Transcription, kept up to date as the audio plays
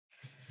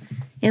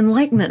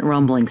Enlightenment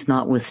rumblings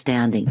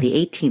notwithstanding, the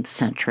 18th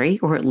century,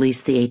 or at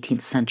least the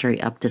 18th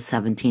century up to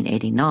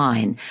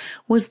 1789,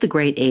 was the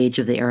great age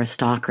of the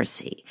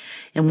aristocracy,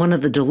 and one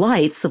of the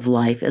delights of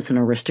life as an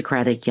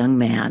aristocratic young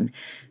man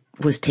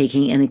was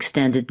taking an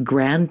extended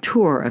grand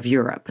tour of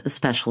Europe,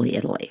 especially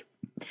Italy.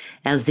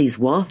 As these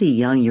wealthy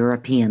young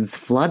Europeans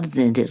flooded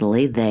into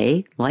Italy,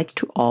 they, like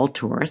all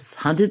tourists,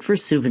 hunted for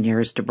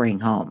souvenirs to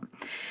bring home.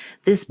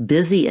 This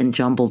busy and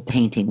jumbled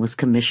painting was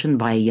commissioned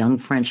by a young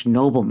French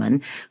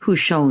nobleman who's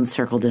shown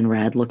circled in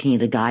red, looking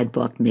at a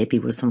guidebook, maybe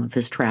with some of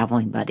his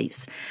traveling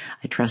buddies.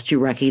 I trust you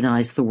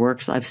recognize the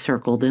works I've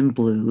circled in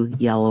blue,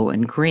 yellow,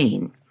 and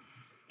green.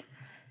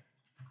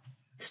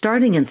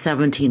 Starting in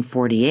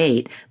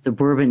 1748, the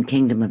Bourbon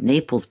Kingdom of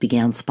Naples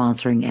began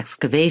sponsoring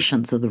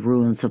excavations of the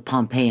ruins of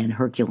Pompeii and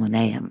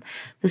Herculaneum.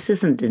 This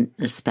isn't an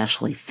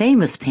especially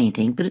famous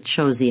painting, but it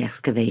shows the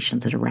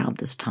excavations at around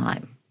this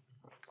time.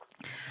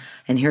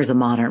 And here's a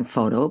modern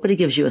photo, but it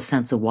gives you a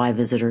sense of why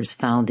visitors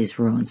found these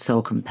ruins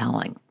so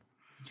compelling.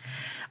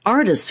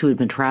 Artists who had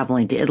been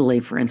traveling to Italy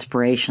for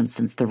inspiration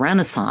since the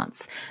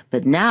Renaissance,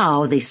 but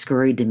now they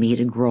scurried to meet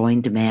a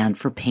growing demand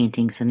for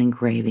paintings and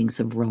engravings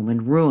of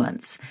Roman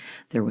ruins.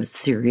 There was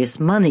serious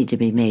money to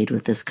be made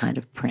with this kind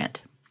of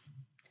print.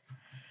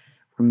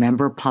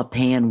 Remember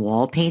Pompeian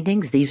wall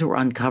paintings? These were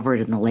uncovered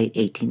in the late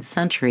 18th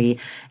century,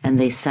 and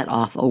they set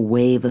off a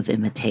wave of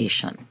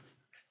imitation.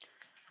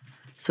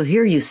 So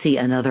here you see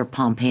another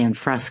Pompeian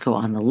fresco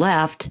on the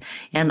left,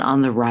 and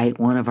on the right,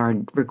 one of our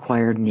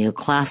required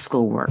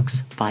neoclassical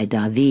works by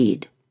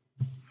David.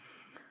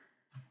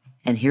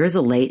 And here's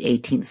a late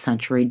 18th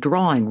century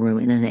drawing room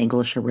in an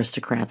English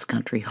aristocrat's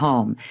country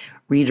home,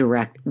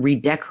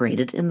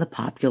 redecorated in the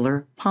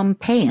popular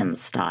Pompeian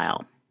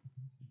style.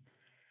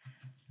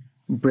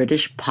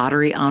 British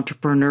pottery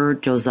entrepreneur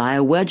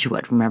Josiah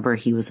Wedgwood, remember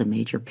he was a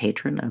major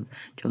patron of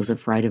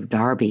Joseph Wright of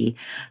Derby,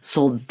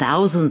 sold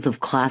thousands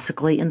of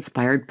classically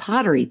inspired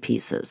pottery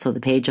pieces. So the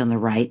page on the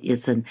right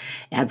is an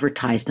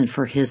advertisement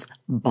for his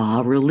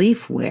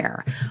bas-relief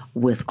ware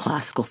with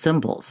classical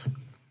symbols.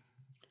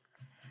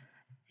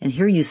 And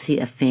here you see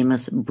a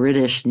famous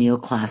British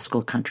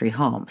neoclassical country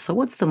home. So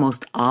what's the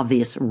most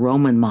obvious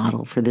Roman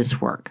model for this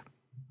work?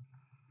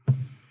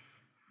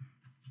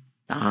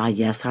 Ah,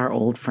 yes, our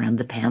old friend,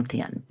 the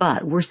Pantheon.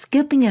 But we're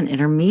skipping an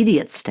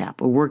intermediate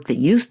step, a work that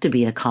used to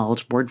be a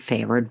College Board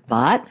favorite,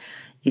 but,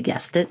 you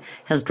guessed it,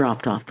 has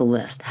dropped off the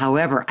list.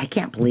 However, I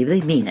can't believe they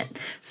mean it,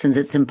 since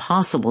it's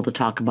impossible to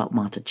talk about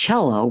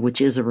Monticello,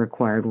 which is a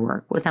required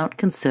work, without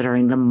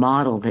considering the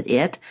model that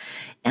it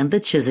and the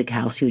Chiswick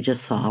House you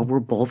just saw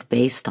were both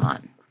based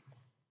on.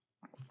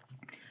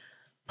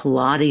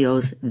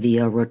 Palladio's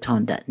Via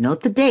Rotonda.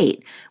 Note the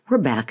date. We're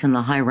back in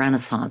the High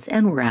Renaissance,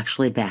 and we're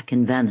actually back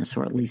in Venice,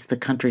 or at least the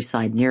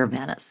countryside near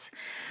Venice.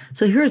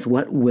 So here's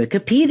what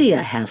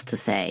Wikipedia has to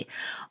say.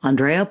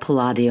 Andrea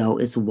Palladio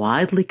is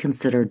widely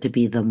considered to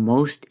be the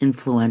most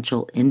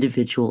influential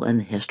individual in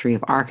the history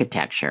of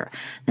architecture.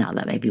 Now,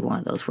 that may be one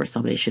of those where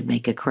somebody should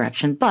make a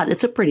correction, but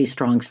it's a pretty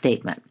strong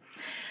statement.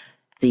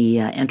 The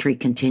entry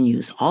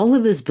continues. All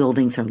of his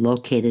buildings are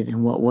located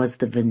in what was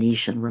the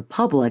Venetian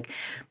Republic,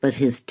 but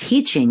his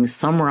teachings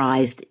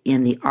summarized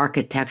in the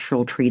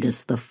architectural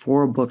treatise, The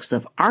Four Books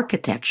of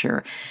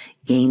Architecture,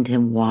 gained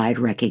him wide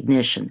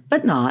recognition,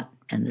 but not,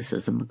 and this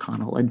is a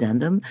McConnell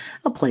addendum,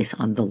 a place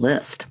on the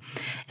list.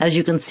 As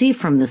you can see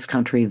from this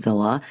country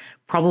villa,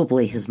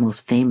 probably his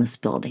most famous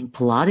building,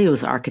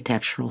 Palladio's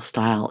architectural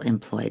style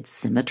employed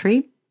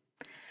symmetry,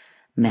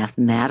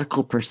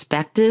 mathematical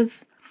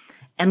perspective,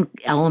 and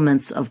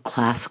elements of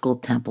classical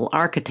temple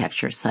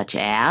architecture, such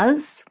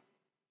as,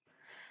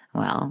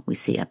 well, we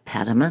see a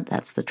pediment,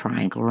 that's the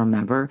triangle,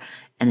 remember,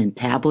 an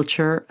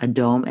entablature, a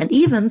dome, and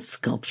even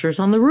sculptures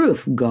on the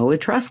roof. Go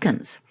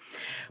Etruscans.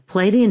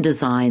 Palladian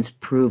designs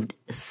proved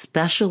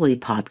especially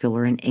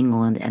popular in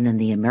England and in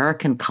the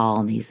American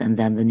colonies and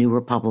then the new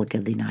Republic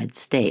of the United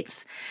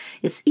States.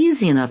 It's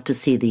easy enough to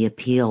see the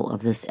appeal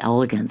of this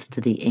elegance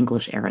to the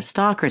English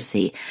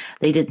aristocracy.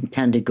 They didn't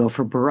tend to go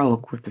for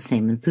Baroque with the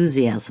same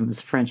enthusiasm as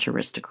French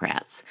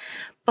aristocrats.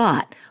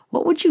 But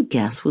what would you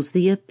guess was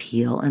the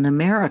appeal in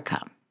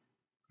America?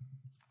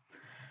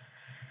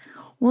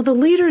 Well, the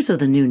leaders of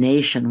the new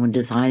nation, when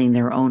designing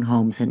their own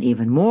homes and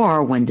even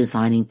more when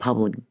designing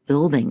public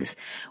buildings,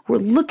 were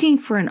looking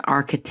for an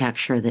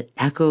architecture that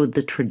echoed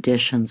the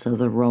traditions of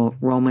the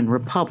Roman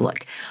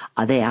Republic.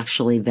 They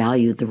actually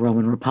valued the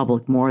Roman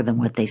Republic more than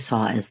what they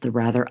saw as the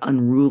rather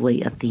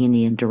unruly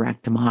Athenian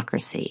direct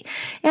democracy.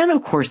 And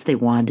of course, they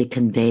wanted to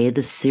convey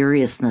the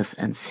seriousness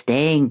and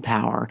staying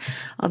power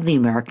of the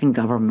American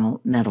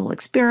governmental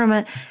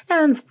experiment,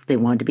 and they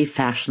wanted to be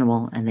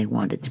fashionable and they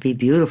wanted to be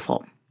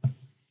beautiful.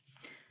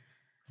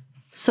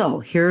 So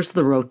here's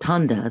the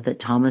rotunda that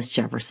Thomas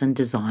Jefferson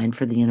designed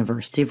for the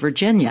University of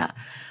Virginia.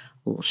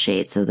 Little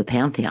shades of the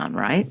Pantheon,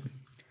 right?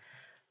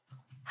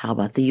 How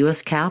about the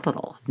U.S.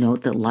 Capitol?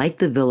 Note that like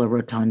the Villa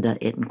Rotonda,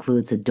 it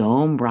includes a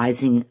dome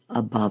rising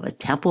above a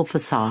temple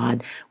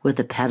facade with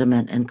a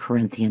pediment and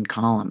Corinthian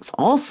columns.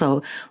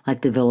 Also,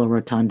 like the Villa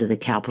Rotonda, the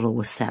Capitol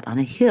was set on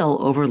a hill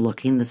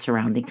overlooking the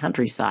surrounding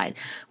countryside,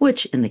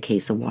 which, in the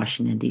case of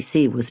Washington,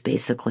 D.C., was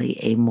basically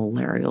a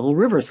malarial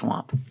river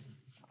swamp.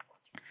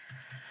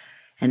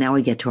 And now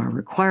we get to our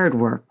required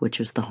work, which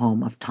is the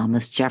home of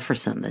Thomas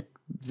Jefferson,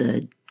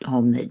 the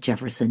home that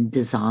Jefferson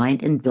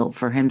designed and built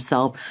for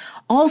himself,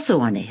 also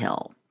on a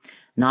hill.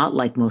 Not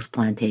like most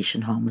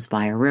plantation homes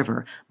by a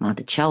river.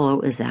 Monticello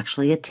is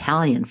actually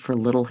Italian for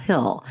little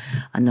hill.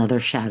 Another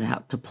shout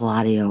out to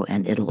Palladio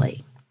and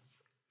Italy.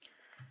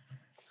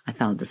 I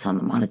found this on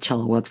the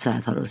Monticello website. I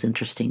thought it was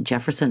interesting.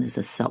 Jefferson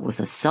was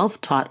a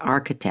self-taught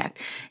architect,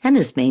 and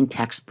his main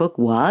textbook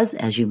was,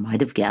 as you might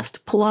have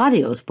guessed,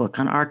 Palladio's book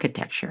on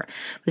architecture.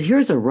 But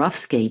here's a rough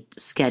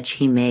sketch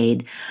he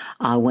made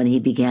when he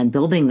began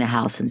building the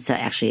house, and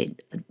actually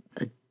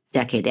a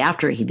decade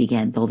after he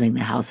began building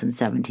the house in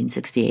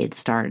 1768. It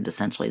started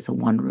essentially as a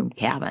one-room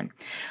cabin.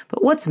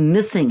 But what's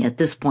missing at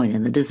this point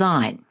in the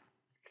design?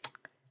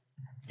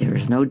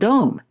 There's no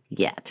dome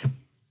yet.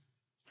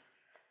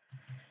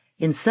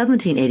 In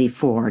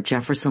 1784,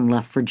 Jefferson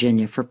left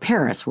Virginia for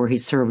Paris, where he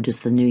served as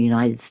the new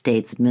United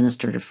States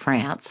minister to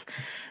France.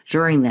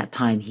 During that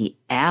time, he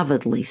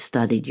avidly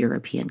studied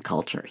European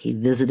culture. He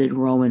visited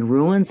Roman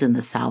ruins in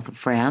the south of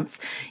France,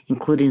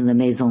 including the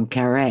Maison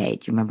Carrée.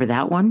 Do you remember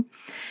that one?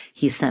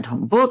 He sent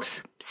home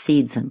books,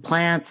 seeds and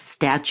plants,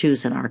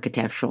 statues and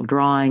architectural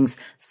drawings,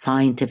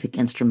 scientific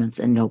instruments,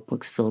 and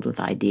notebooks filled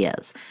with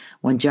ideas.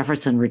 When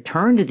Jefferson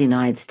returned to the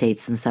United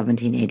States in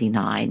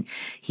 1789,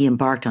 he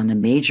embarked on a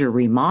major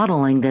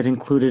remodeling that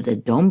included a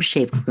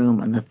dome-shaped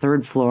room on the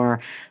third floor,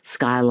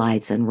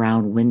 skylights, and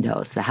round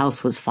windows. The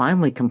house was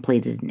finally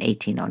completed in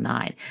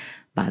 1809.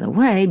 By the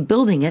way,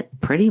 building it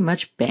pretty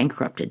much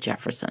bankrupted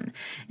Jefferson,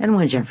 and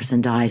when Jefferson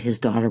died, his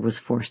daughter was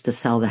forced to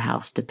sell the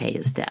house to pay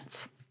his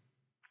debts.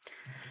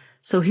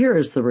 So here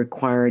is the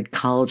required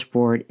College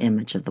Board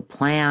image of the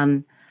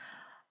plan.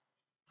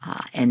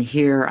 And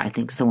here, I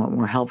think somewhat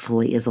more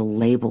helpfully, is a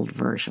labeled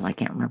version. I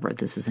can't remember if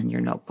this is in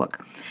your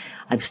notebook.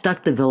 I've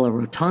stuck the Villa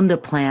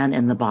Rotonda plan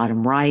in the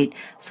bottom right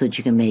so that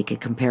you can make a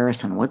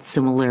comparison. What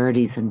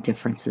similarities and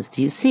differences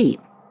do you see?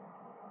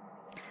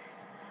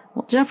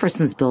 Well,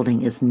 Jefferson's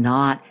building is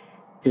not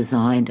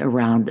designed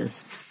around a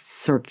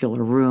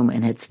circular room,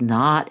 and it's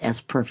not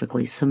as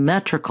perfectly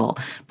symmetrical,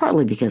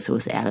 partly because it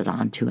was added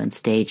onto in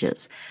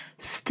stages.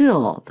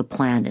 Still, the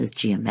plan is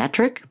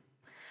geometric.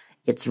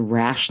 It's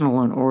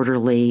rational and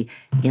orderly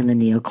in the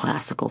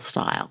neoclassical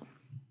style.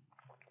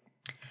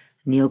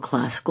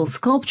 Neoclassical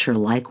sculpture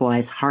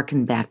likewise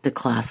harkened back to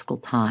classical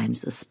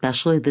times,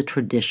 especially the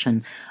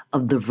tradition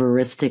of the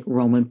veristic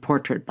Roman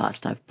portrait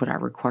bust. I've put our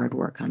required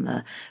work on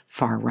the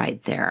far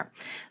right there.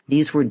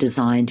 These were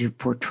designed to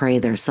portray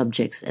their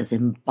subjects as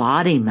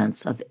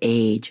embodiments of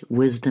age,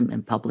 wisdom,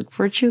 and public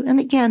virtue. And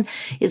again,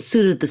 it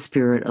suited the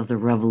spirit of the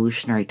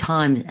revolutionary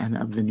times and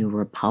of the new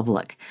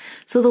republic.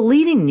 So the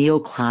leading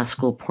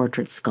neoclassical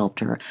portrait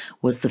sculptor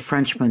was the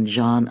Frenchman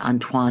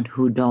Jean-Antoine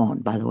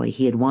Houdon. By the way,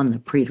 he had won the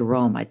Prix de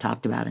Rome I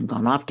talked about and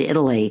gone off to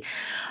Italy,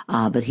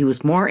 but he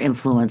was more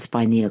influenced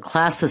by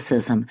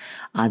neoclassicism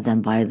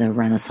than by the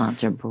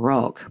Renaissance or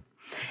Baroque.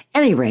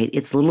 At any rate,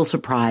 it's little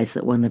surprise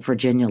that when the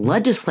Virginia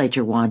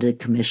legislature wanted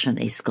to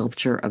commission a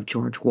sculpture of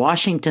George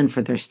Washington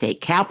for their state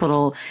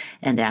capitol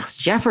and asked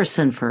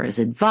Jefferson for his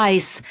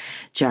advice,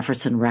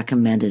 Jefferson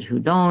recommended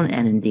Houdon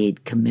and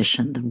indeed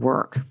commissioned the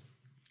work.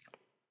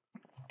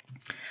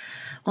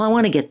 Well, I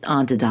want to get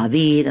on to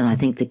David, and I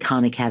think the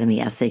Khan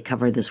Academy essay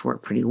covered this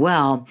work pretty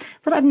well,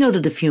 but I've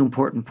noted a few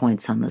important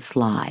points on the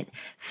slide.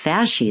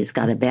 Fasces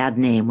got a bad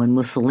name when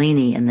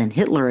Mussolini and then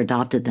Hitler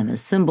adopted them as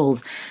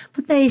symbols,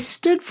 but they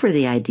stood for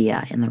the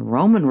idea in the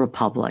Roman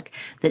Republic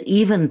that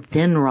even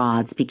thin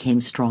rods became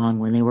strong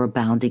when they were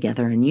bound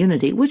together in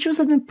unity, which was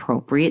an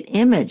appropriate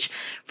image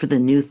for the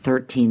new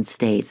 13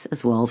 states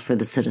as well as for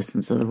the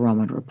citizens of the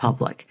Roman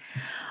Republic.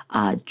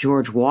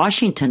 George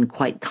Washington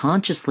quite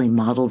consciously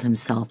modeled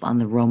himself on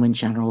the Roman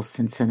general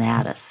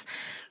Cincinnatus,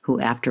 who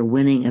after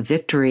winning a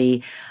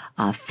victory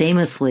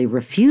famously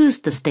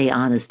refused to stay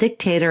on as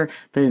dictator,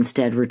 but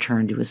instead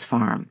returned to his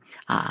farm.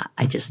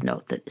 I just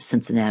note that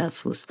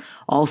Cincinnatus was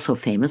also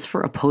famous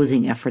for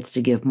opposing efforts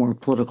to give more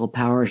political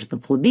power to the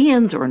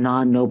plebeians or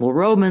non-noble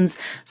Romans,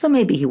 so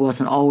maybe he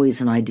wasn't always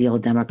an ideal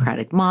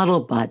democratic model,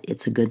 but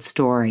it's a good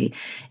story,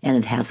 and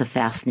it has a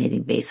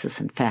fascinating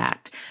basis in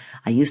fact.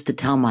 I used to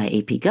tell my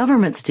AP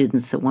government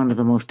students that one of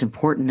the most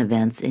important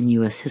events in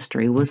U.S.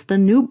 history was the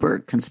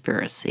Newburgh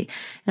Conspiracy,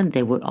 and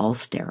they would all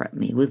stare at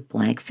me with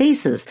blank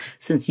faces,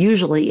 since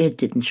usually it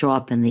didn't show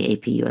up in the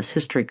AP U.S.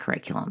 history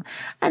curriculum.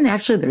 And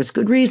actually, there's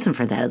good reason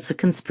for that. It's a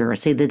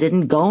conspiracy that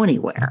didn't go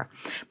anywhere.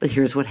 But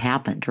here's what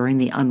happened. During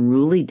the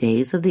unruly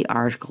days of the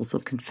Articles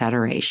of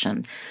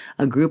Confederation,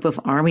 a group of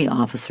Army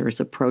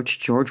officers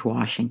approached George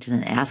Washington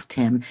and asked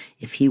him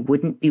if he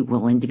wouldn't be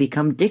willing to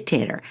become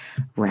dictator,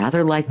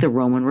 rather like the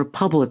Roman Republic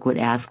republic would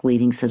ask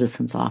leading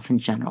citizens, often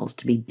generals,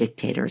 to be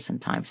dictators in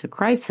times of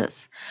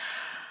crisis.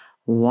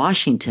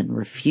 Washington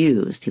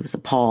refused. He was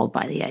appalled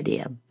by the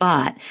idea,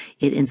 but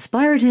it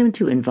inspired him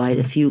to invite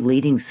a few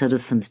leading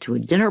citizens to a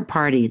dinner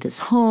party at his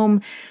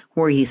home,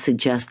 where he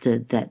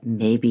suggested that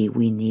maybe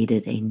we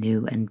needed a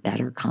new and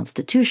better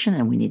constitution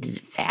and we needed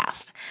it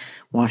fast.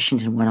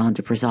 Washington went on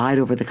to preside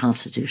over the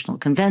Constitutional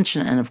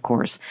Convention and, of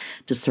course,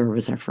 to serve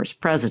as our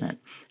first president.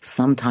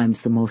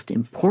 Sometimes the most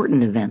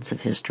important events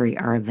of history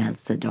are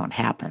events that don't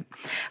happen.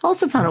 I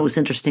also found it was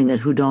interesting that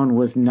Houdon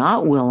was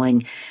not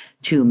willing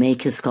to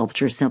make his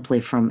sculpture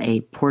simply from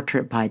a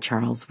portrait by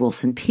Charles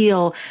Willson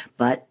Peale,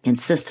 but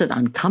insisted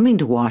on coming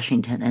to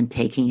Washington and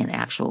taking an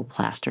actual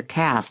plaster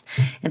cast.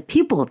 And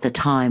people at the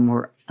time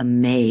were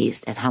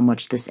amazed at how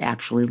much this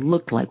actually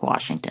looked like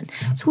Washington.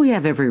 So we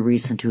have every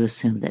reason to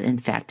assume that, in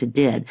fact, it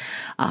did.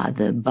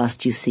 The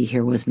bust you see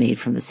here was made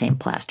from the same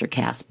plaster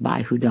cast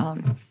by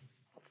Houdon.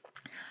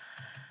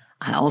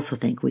 I also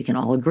think we can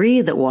all agree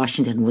that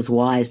Washington was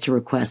wise to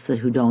request that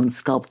Houdon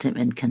sculpt him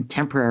in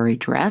contemporary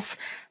dress,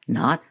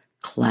 not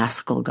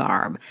classical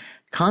garb.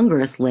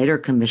 Congress later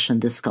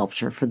commissioned this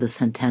sculpture for the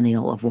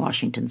centennial of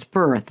Washington's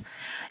birth.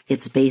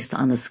 It's based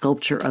on a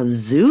sculpture of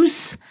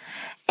Zeus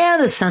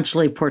and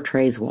essentially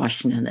portrays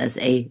Washington as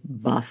a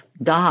buff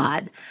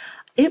god.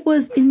 It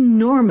was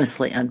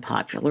enormously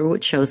unpopular,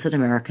 which shows that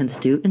Americans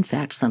do, in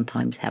fact,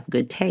 sometimes have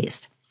good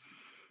taste.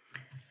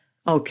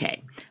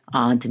 Okay,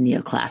 on to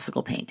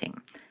neoclassical painting.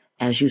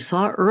 As you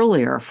saw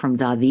earlier from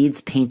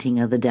David's painting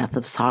of the death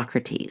of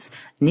Socrates,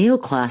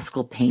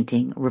 neoclassical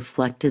painting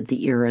reflected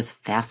the era's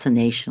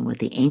fascination with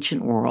the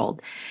ancient world,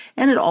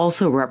 and it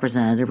also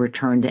represented a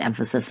return to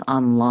emphasis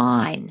on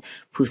line,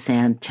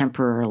 Poussin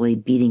temporarily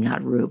beating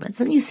out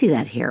Rubens. And you see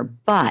that here.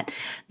 But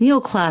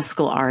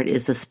neoclassical art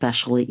is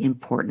especially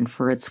important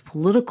for its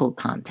political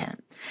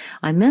content.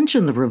 I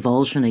mentioned the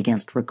revulsion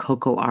against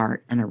Rococo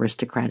art and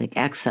aristocratic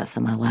excess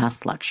in my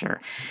last lecture,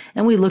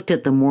 and we looked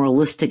at the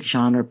moralistic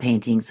genre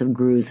paintings of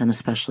Greuze and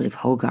especially of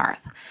Hogarth.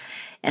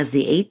 As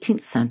the 18th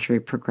century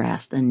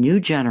progressed, a new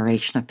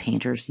generation of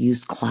painters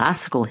used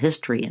classical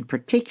history in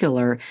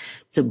particular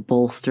to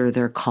bolster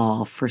their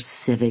call for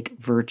civic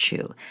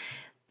virtue.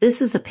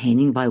 This is a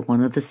painting by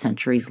one of the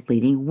century's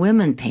leading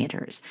women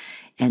painters,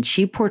 and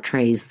she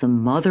portrays the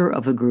mother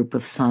of a group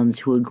of sons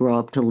who would grow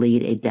up to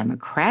lead a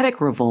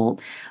democratic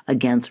revolt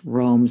against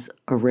Rome's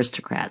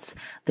aristocrats,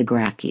 the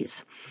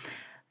Gracchus.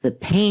 The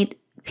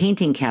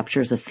painting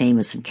captures a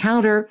famous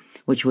encounter,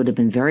 which would have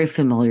been very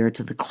familiar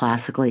to the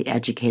classically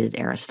educated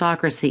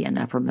aristocracy and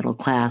upper middle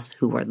class,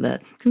 who were the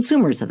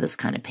consumers of this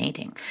kind of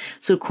painting.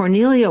 So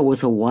Cornelia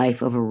was a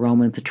wife of a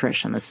Roman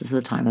patrician. This is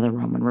the time of the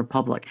Roman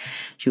Republic.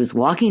 She was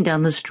walking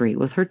down the street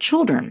with her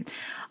children.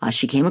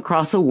 She came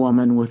across a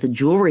woman with a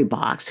jewelry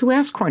box who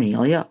asked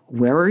Cornelia,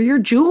 "Where are your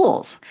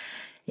jewels?"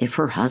 If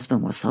her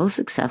husband was so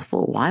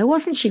successful, why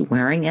wasn't she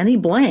wearing any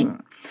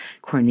bling?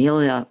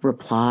 Cornelia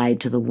replied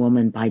to the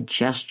woman by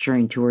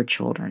gesturing to her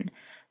children,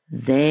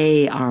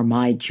 "They are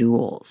my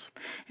jewels."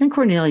 And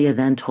Cornelia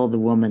then told the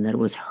woman that it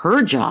was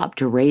her job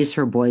to raise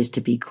her boys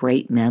to be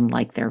great men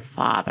like their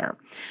father.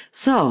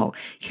 So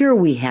here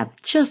we have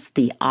just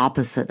the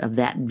opposite of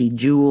that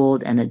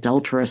bejeweled and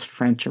adulterous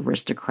French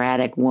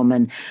aristocratic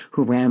woman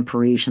who ran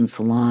Parisian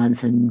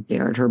salons and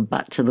bared her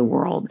butt to the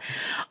world.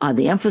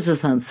 The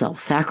emphasis on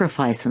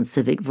self-sacrifice and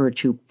civic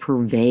virtue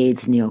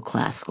pervades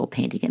neoclassical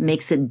painting. It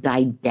makes it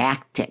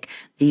didactic,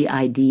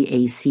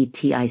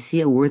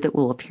 D-I-D-A-C-T-I-C, a word that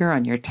will appear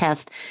on your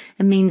test.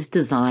 It means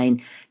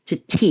designed to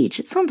teach.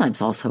 It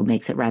sometimes also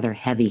makes it rather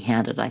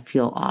heavy-handed. I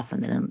feel often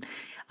that in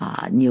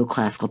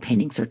neoclassical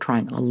paintings are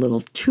trying a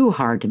little too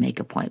hard to make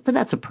a point, but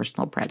that's a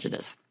personal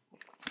prejudice.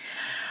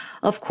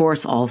 Of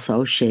course,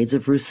 also, shades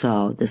of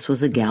Rousseau. This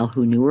was a gal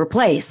who knew her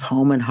place,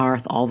 home and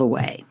hearth all the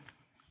way.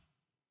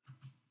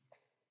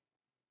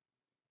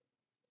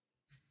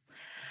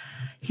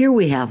 Here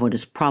we have what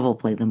is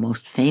probably the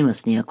most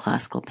famous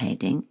neoclassical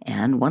painting,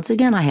 and once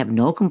again, I have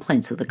no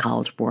complaints of the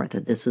College Board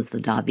that this is the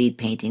David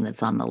painting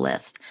that's on the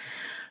list.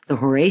 The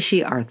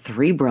Horatii are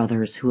three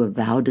brothers who have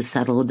vowed to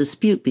settle a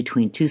dispute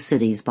between two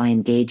cities by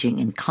engaging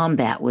in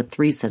combat with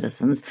three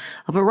citizens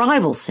of a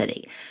rival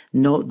city.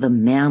 Note the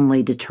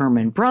manly,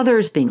 determined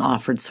brothers being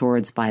offered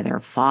swords by their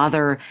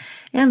father,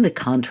 and the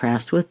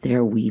contrast with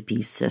their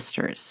weepy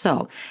sisters.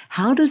 So,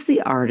 how does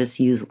the artist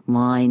use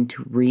line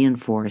to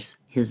reinforce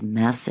his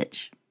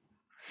message?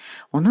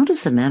 Well,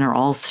 notice the men are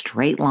all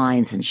straight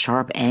lines and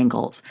sharp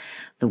angles.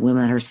 The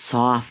women are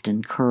soft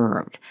and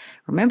curved.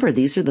 Remember,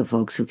 these are the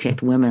folks who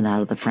kicked women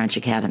out of the French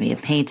Academy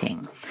of Painting.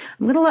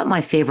 I'm going to let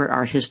my favorite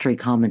art history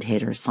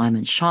commentator,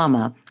 Simon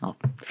Schama,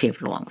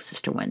 favorite along with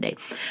Sister Wendy,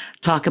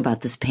 talk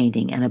about this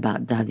painting and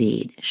about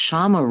David.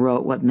 Schama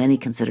wrote what many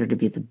consider to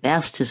be the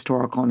best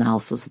historical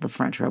analysis of the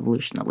French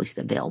Revolution, at least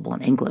available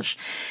in English.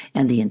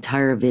 And the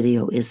entire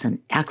video is an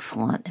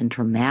excellent and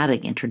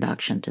dramatic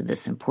introduction to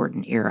this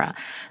important era.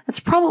 That's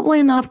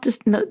probably not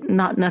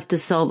enough to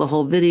sell the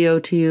whole video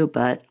to you,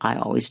 but I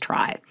always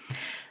try.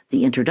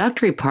 The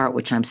introductory part,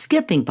 which I'm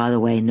skipping, by the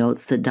way,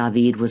 notes that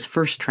David was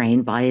first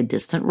trained by a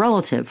distant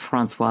relative,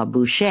 Francois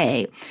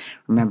Boucher.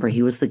 Remember,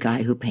 he was the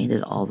guy who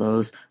painted all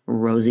those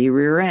rosy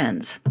rear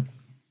ends.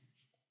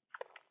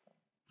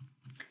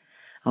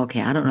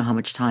 Okay, I don't know how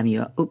much time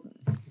you...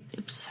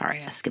 Oops,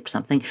 sorry, I skipped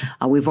something.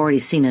 We've already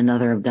seen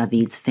another of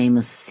David's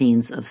famous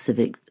scenes of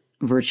civic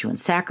virtue and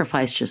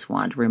sacrifice. Just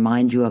wanted to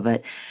remind you of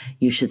it.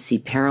 You should see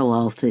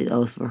parallels to the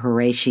Oath of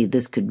Horatii.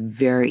 This could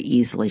very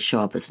easily show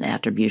up as an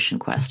attribution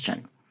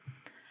question.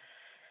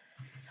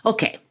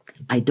 Okay,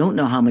 I don't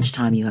know how much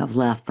time you have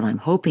left, but I'm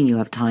hoping you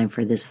have time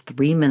for this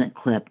 3-minute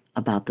clip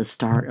about the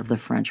start of the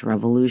French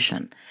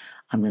Revolution.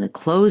 I'm going to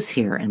close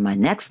here. In my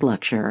next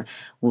lecture,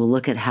 we'll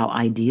look at how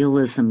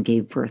idealism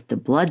gave birth to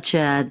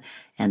bloodshed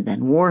and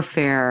then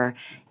warfare,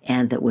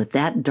 and that with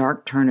that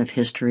dark turn of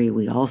history,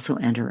 we also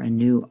enter a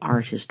new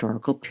art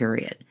historical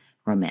period,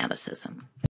 Romanticism.